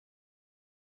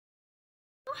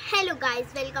Hello guys,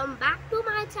 welcome back to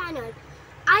my channel.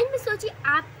 आज मैं सोची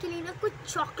आपके लिए ना कुछ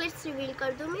चॉकलेट्स रिवील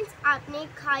कर दूँ। मीन्स आपने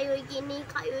खाई होगी, नहीं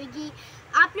खाई होगी,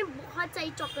 आपने बहुत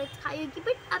सारी चॉकलेट्स खाई होगी,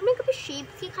 बट आपने कभी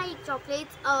शेप्स की खाई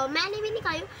चॉकलेट्स? मैंने भी नहीं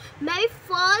खाई हूँ। मैं भी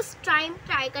फर्स्ट टाइम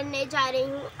ट्राई करने जा रही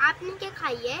हूँ। आपने क्या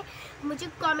खाई है मुझे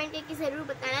कमेंट करके ज़रूर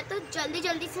बताना। तो जल्दी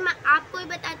जल्दी से मैं आपको भी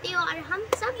बताती हूँ और हम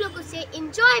सब लोग उसे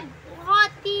इंजॉय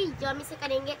बहुत ही यमी से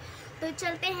करेंगे। तो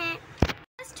चलते हैं।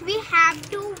 First we have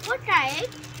to try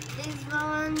it. This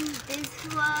one,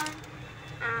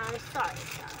 sorry,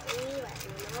 wait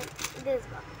a minute. This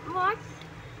one. What?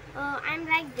 I'm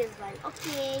like this one.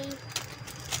 Okay.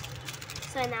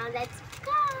 So now let's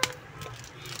go.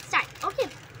 Start. Okay.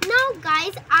 Now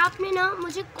guys, आपने ना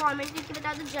मुझे कमेंट करके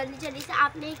बता दो जल्दी जल्दी से,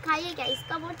 आपने खाई है क्या?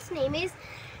 इसका व्हाट्स नेम इज,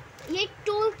 ये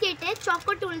टूल किट है,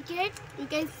 choco tool kit. You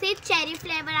can say cherry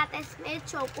flavour आता है इसमें,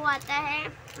 चोको आता है।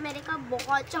 मेरे का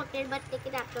बहुत चॉकलेट बर्थडे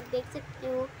के आप लोग देख सकते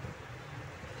हो,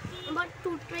 बहुत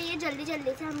टूट रही है। जल्दी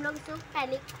जल्दी से हम लोग इसको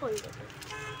पहले खोल देते हैं।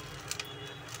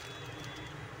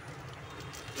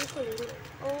 ये खोलेंगे।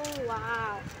 ओह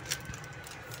वाह,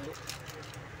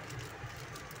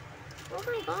 oh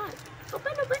my God,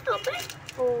 open open open.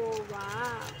 ओह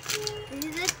वाह, this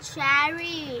is a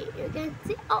cherry, you can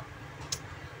see.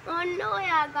 Oh no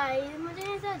यार गाइस, मुझे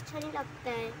ऐसा अच्छा नहीं लगता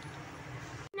है।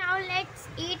 Now let's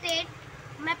eat it.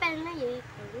 मैं पहले ना यही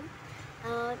खाऊंगी।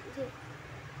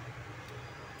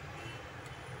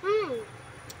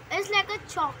 It's like a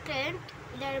chocolate,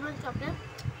 dairy milk chocolate.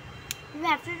 You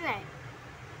have to try.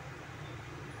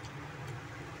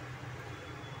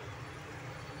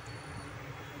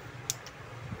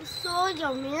 It's so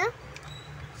yummy,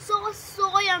 so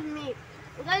yummy.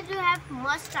 Guys, you have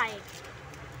must try it.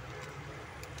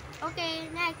 Okay,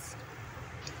 next.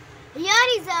 Here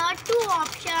is a two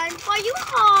option for you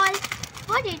all.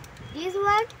 What it? This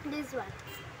one, this one.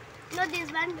 No, this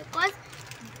one because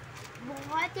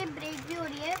बहुत ही break भी हो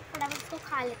रही है। फटाफट इसको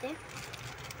खा लेते हैं।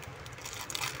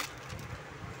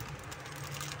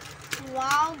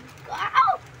 वाओ,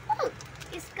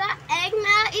 इसका एग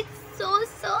ना, it's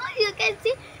so you can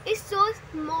see it's so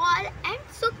small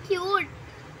and so cute.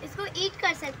 इसको ईट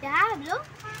कर सकते हैं हम लोग।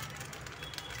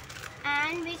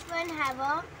 And which one have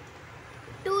a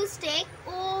two steak?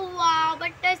 Oh wow,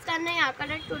 but इसका ना यहाँ का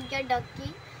ना टूट गया डक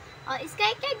की। और इसका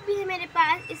एक एग भी है मेरे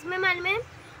पास। इसमें मालूम है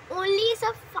ओनली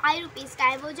सब 5 रुपीज़ का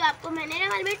है। वो जो आपको मैंने ना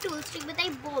मालूम है टूल स्टिक बताई,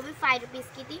 वो भी 5 रुपीज़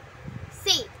की थी।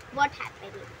 से व्हाट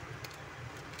हैपेंड,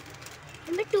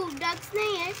 इनमें 2 डक्स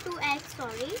नहीं है, 2 eggs,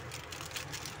 sorry.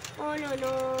 Oh no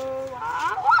no,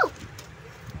 wow,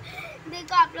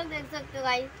 देखो आप लोग देख सकते हो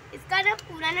गाइस, इसका ना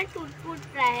पूरा ना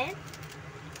टूट रहा है,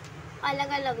 अलग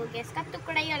अलग हो गया, इसका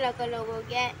टुकड़ा ही अलग अलग हो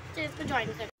गया है। तो इसको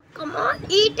जॉइन कर, कम ऑन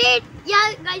ईट इट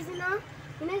यार गाइस। ना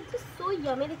इन्हें सो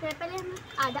यमी दिख रहा है। पहले हम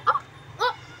आधा,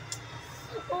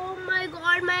 ओह माय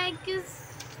गॉड, माय किस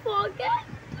forget,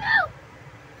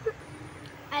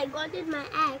 I got it my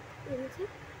egg.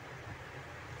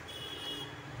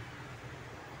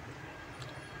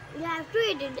 You have to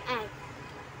eat it egg.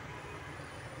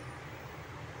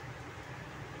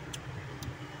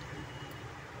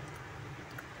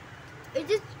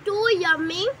 It is too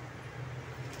yummy,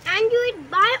 and you eat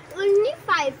by only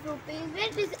 5 rupees.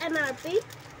 Where is MRP?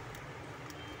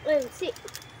 Well, see,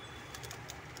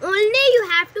 only you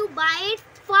have to buy it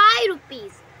 5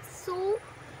 rupees.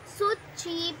 So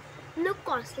cheap, no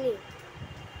costly.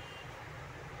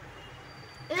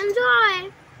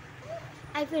 Enjoy.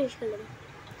 I finished it.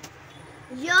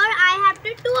 Here I have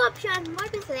the 2 options.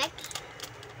 What is select?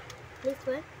 This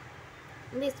one,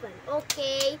 this one.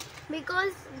 Okay,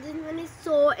 because this one is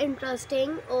so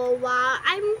interesting. Oh wow,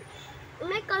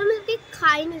 मैं कल मिलके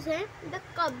खाई नहीं से, मतलब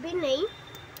कभी नहीं,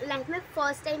 life में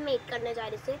फर्स्ट टाइम मेक करने जा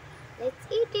रही से।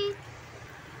 Let's eat it.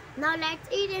 Now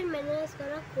let's eat it. मैंने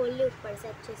इसको ना खोल लिया ऊपर से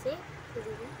अच्छे से।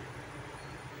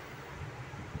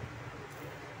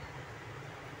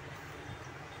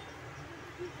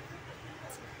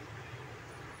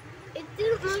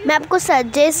 मैं आपको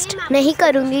सजेस्ट नहीं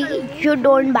करूँगी, you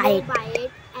don't buy it.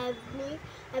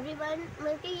 Everyone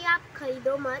मतलब ये आप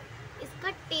खरीदो मत, इसका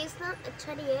टेस्ट ना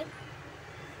अच्छा नहीं है।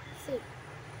 सी,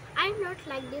 I am not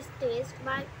like this test,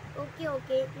 but okay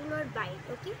you not bye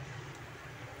it. Okay,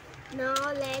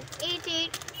 now let's eat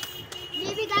it.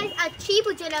 ये भी गाइस अच्छी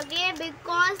मुझे लग रही है,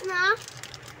 बिकॉज ना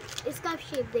इसका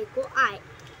शेप देखो, आई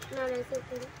ना ऐसे।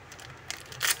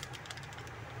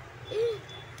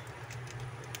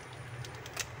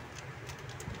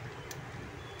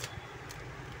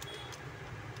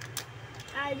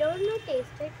 I don't know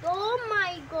taste it. Oh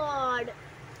my god!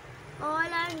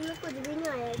 All are you कुछ भी नहीं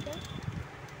आया क्या?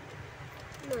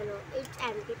 No, it's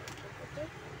empty. Okay.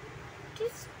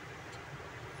 Just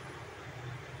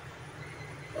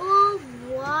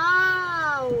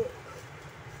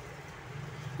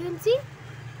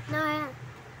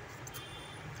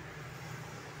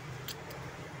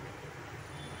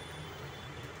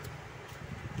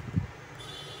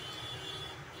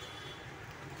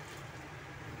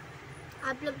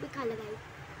आप लोग भी खा लगाइए।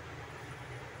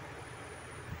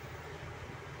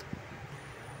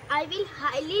 I will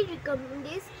highly recommend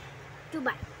this to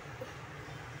buy.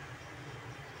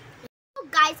 तो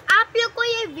गाइस, आप लोग को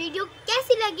ये वीडियो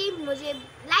कैसी लगी, मुझे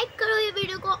लाइक करो ये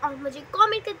वीडियो को और मुझे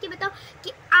कमेंट करके बताओ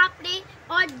कि आपने,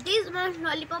 और this one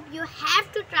lollipop you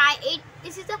have to try it,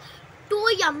 this is to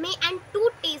yummy and to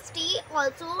tasty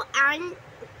also and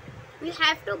you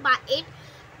have to bye it.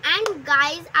 And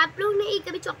guys, आप लोग ने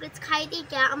कभी चॉकलेट्स खाई थी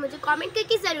क्या? मुझे कमेंट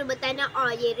करके ज़रूर बताना।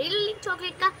 और ये रियल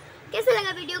चॉकलेट का कैसा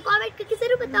लगा वीडियो, कमेंट करके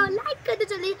ज़रूर बताओ। लाइक कर दो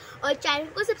जल्दी और चैनल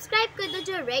को सब्सक्राइब कर दो,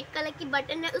 जो रेड कलर की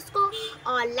बटन है उसको,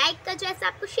 और लाइक का जो ऐसा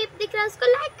आपको शेप दिख रहा है उसको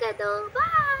लाइक कर दो। बाय।